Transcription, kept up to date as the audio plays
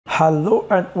Hello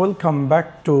and welcome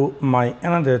back to my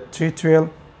another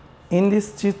tutorial. In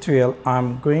this tutorial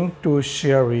I'm going to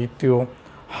share with you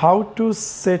how to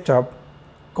set up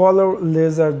Color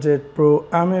LaserJet Pro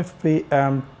MFP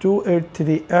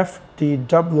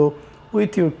M283fdw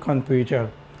with your computer.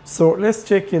 So let's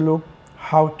take a look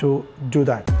how to do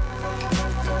that.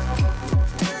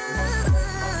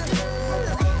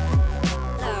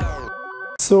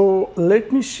 So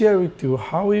let me share with you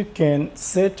how you can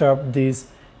set up this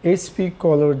HP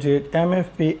LaserJet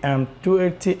MFP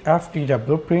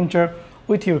M283fdw printer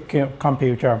with your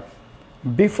computer.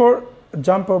 Before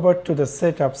jump over to the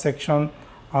setup section,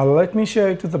 let me share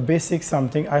with you the basic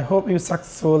something. I hope you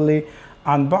successfully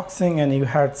unboxing and you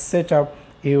had set up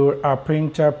your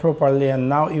printer properly, and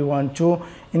now you want to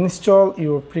install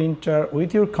your printer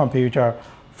with your computer.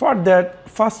 For that,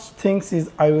 first things is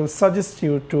I will suggest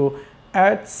you to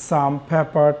add some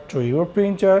paper to your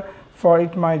printer. For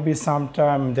it might be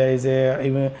sometime there is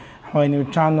even when you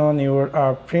turn on your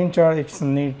printer, it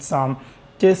needs some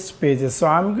test pages. So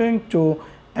I'm going to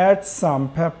add some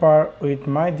paper with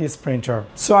this printer.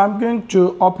 So I'm going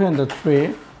to open the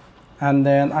tray, and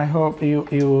then I hope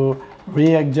you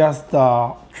readjust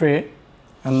the tray,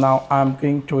 and now I'm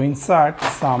going to insert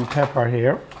some paper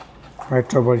here,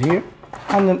 right over here,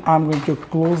 and then I'm going to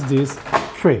close this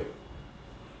tray.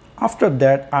 After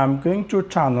that, I'm going to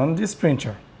turn on this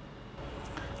printer.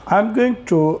 I'm going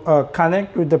to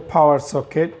connect with the power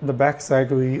socket. The back side,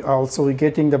 we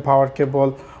getting the power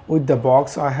cable with the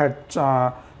box. I had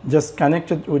just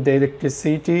connected with the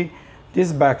electricity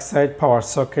this backside power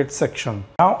socket section.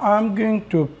 Now I'm going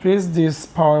to press this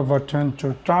power button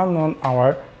to turn on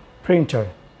our printer.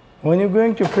 When you're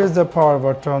going to press the power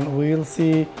button, we'll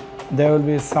see there will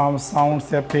be some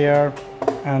sounds appear,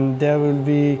 and there will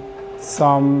be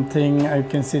something. I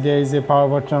can see there is a power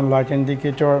button light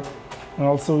indicator, and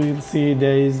also we'll see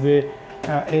there is this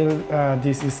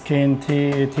screen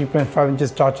 3.5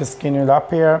 inches touch screen will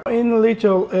appear. In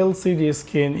little LCD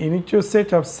screen, you need to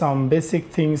set up some basic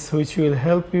things which will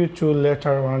help you to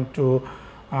later on to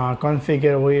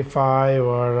configure Wi-Fi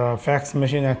or fax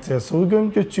machine access. So we're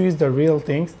going to choose the real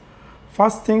things.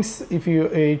 First things, if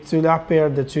it will appear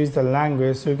to choose the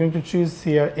language, so you're going to choose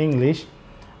here English,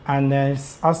 and then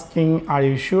it's asking are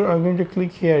you sure. I'm going to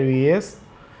click here yes,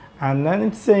 and then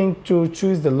it's saying to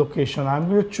choose the location. I'm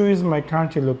going to choose my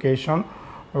country location.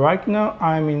 Right now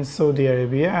I'm in Saudi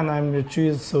Arabia, and I'm going to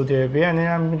choose Saudi Arabia, and then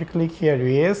I'm going to click here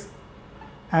yes,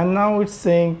 and now it's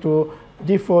saying to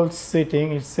default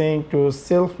setting, it's saying to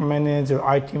self-manage or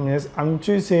IT manage. I'm going to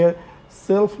choose here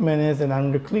self-manage, and I'm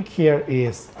going to click here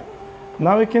yes.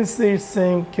 Now you can see it's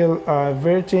saying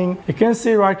everything. You can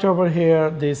see right over here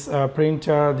this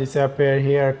printer, this appear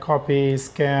here, copy,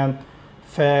 scan,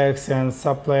 fax, and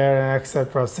supplier,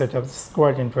 etc. setup. This is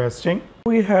quite interesting.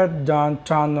 We had done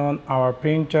turn on our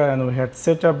printer, and we had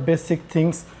set up basic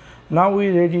things. Now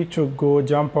we're ready to go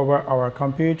jump over our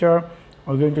computer.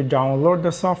 We're going to download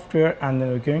the software, and then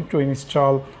we're going to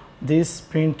install this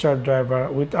printer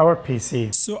driver with our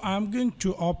PC. So I'm going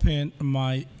to open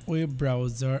my web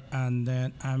browser, and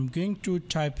then I'm going to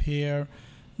type here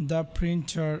the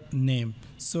printer name.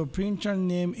 So printer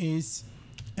name is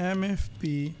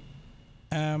MFP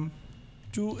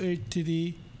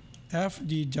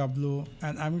M283fdw,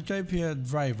 and I'm going to type here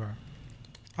driver.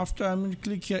 After I'm going to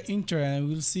click here enter, and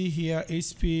we'll see here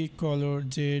HP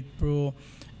LaserJet Pro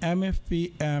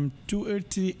MFP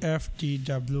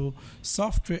M283fdw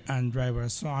software and driver.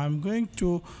 So I'm going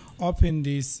to open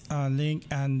this link,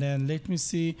 and then let me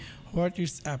see what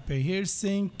it's appear here.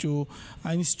 Saying to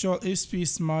install HP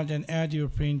Smart and add your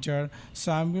printer.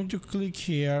 So I'm going to click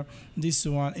here this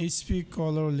one, HP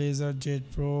Color LaserJet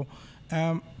Pro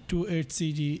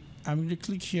M283. I'm going to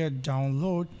click here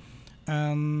download,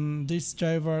 and this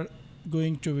driver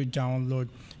going to be download.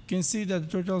 You can see that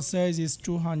the total size is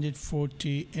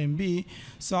 240 MB.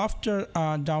 So after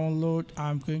download,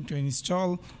 I'm going to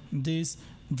install this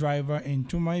driver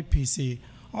into my PC.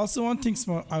 Also, one thing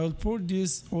more, I will put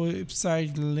this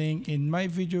website link in my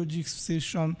video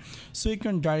description, so you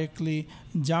can directly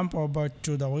jump over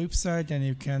to the website and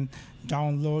you can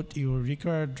download your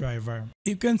required driver.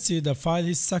 You can see the file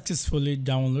is successfully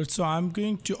downloaded. So I'm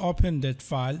going to open that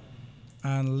file,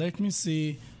 and let me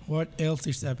see what else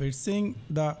is happening. It's saying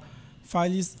the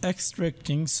file is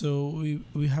extracting, so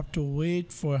we have to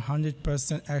wait for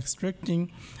 100%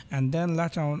 extracting, and then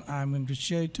later on I'm going to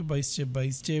share it by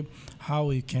step how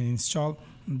you can install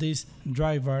this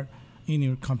driver in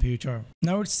your computer.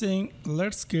 Now it's saying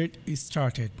let's get it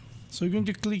started. So you're going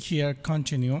to click here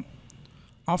continue.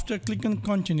 After clicking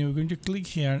continue, we're going to click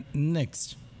here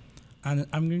next, and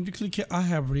I'm going to click here I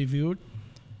have reviewed,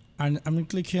 and I'm going to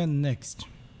click here next.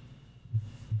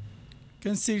 You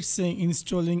can see it's saying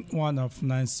installing 1 of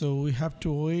 9, so we have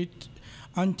to wait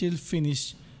until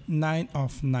finish 9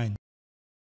 of 9.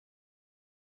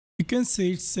 You can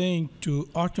see it's saying to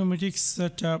automatic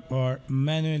setup or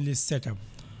manually setup.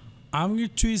 I'm going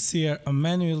to choose here a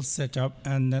manual setup,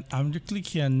 and then I'm going to click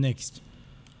here next.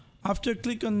 After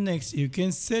click on next, you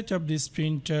can set up this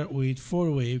printer with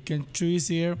 4-way. You can choose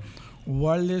here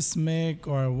wireless MAC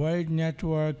or wired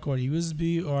network or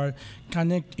USB, or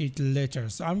connect it later.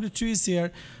 So I'm going to choose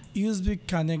here USB,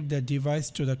 connect the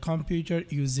device to the computer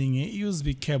using a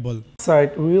USB cable.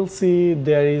 Side we'll see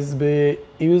there is the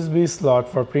USB slot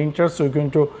for printer, so we're going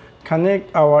to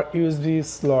connect our USB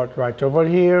slot right over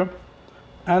here,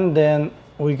 and then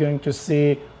we're going to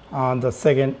see the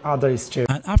second other step.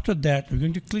 And after that, we're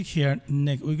going to click here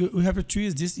next. We have to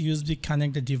choose this USB,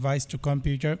 connect the device to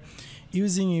computer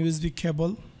using a USB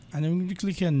cable, and I'm going to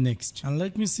click here next. And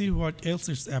let me see what else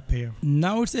is up here.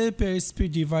 Now it's appear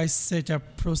SP device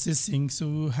setup processing, so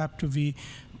we have to be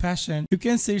patient. You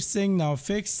can see it's saying now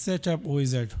fax setup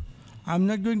wizard. I'm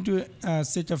not going to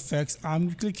set up fax. I'm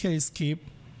going to click here skip,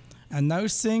 and now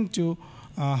it's saying to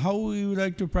how we would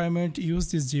like to primarily use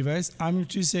this device. I'm going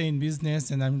to choose here in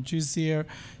business, and I'm going to choose here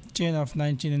 10 of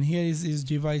 19, and here is his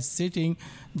device setting.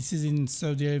 This is in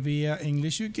Saudi Arabia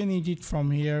English. You can edit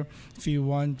from here if you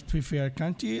want, prefer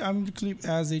country. I'm going to click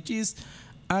as it is,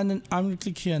 and then I'm going to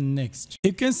click here next.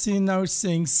 You can see now it's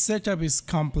saying setup is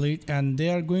complete, and they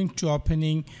are going to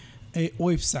opening a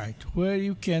website where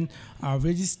you can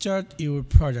register your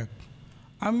product.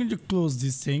 I'm going to close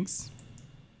these things,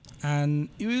 and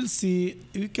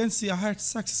you can see I had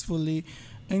successfully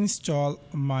installed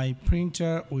my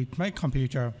printer with my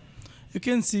computer. You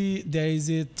can see there is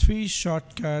a 3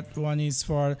 shortcut. One is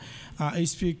for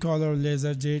HP color,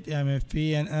 LaserJet,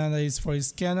 MFP, and another is for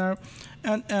scanner,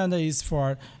 and another is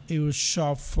for your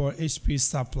shop for HP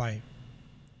supply.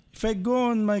 If I go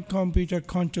on my computer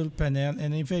control panel,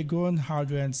 and if I go on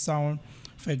hardware and sound,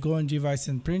 if I go on device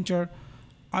and printer,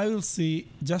 I will see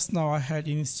just now I had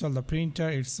installed the printer.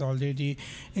 It's already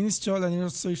installed, and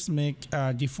also it's make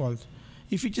default.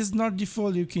 If it is not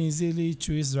default, you can easily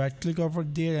choose right click over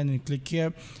there and then click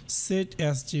here set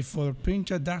as default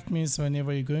printer. That means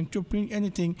whenever you're going to print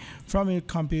anything from your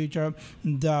computer,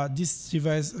 this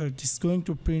device is going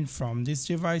to print from this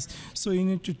device, so you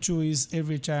need to choose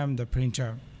every time the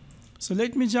printer. So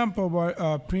let me jump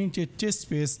over print a test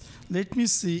page. Let me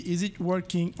see is it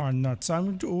working or not. So I'm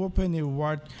going to open a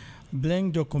Word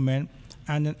blank document,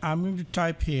 and then I'm going to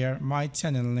type here my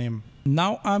channel name.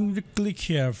 Now I'm going to click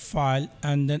here file,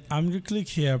 and then I'm going to click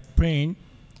here print,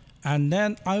 and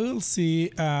then I will see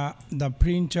the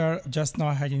printer just now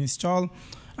I had installed,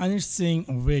 and it's saying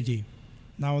ready.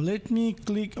 Now let me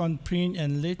click on print,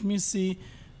 and let me see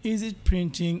is it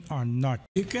printing or not.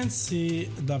 You can see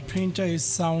the printer is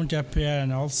sound appear,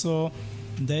 and also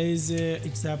there is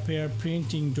it's appear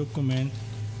printing document,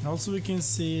 and also we can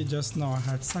see just now I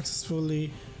had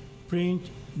successfully print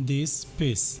this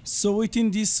piece. So within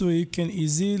this way you can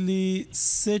easily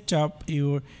set up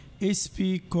your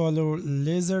HP color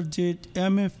LaserJet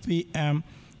MFP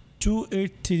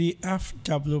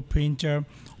M283fdw printer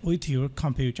with your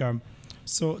computer.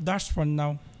 So that's for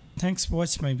now. Thanks for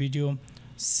watching my video.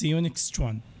 See you next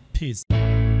one. Peace.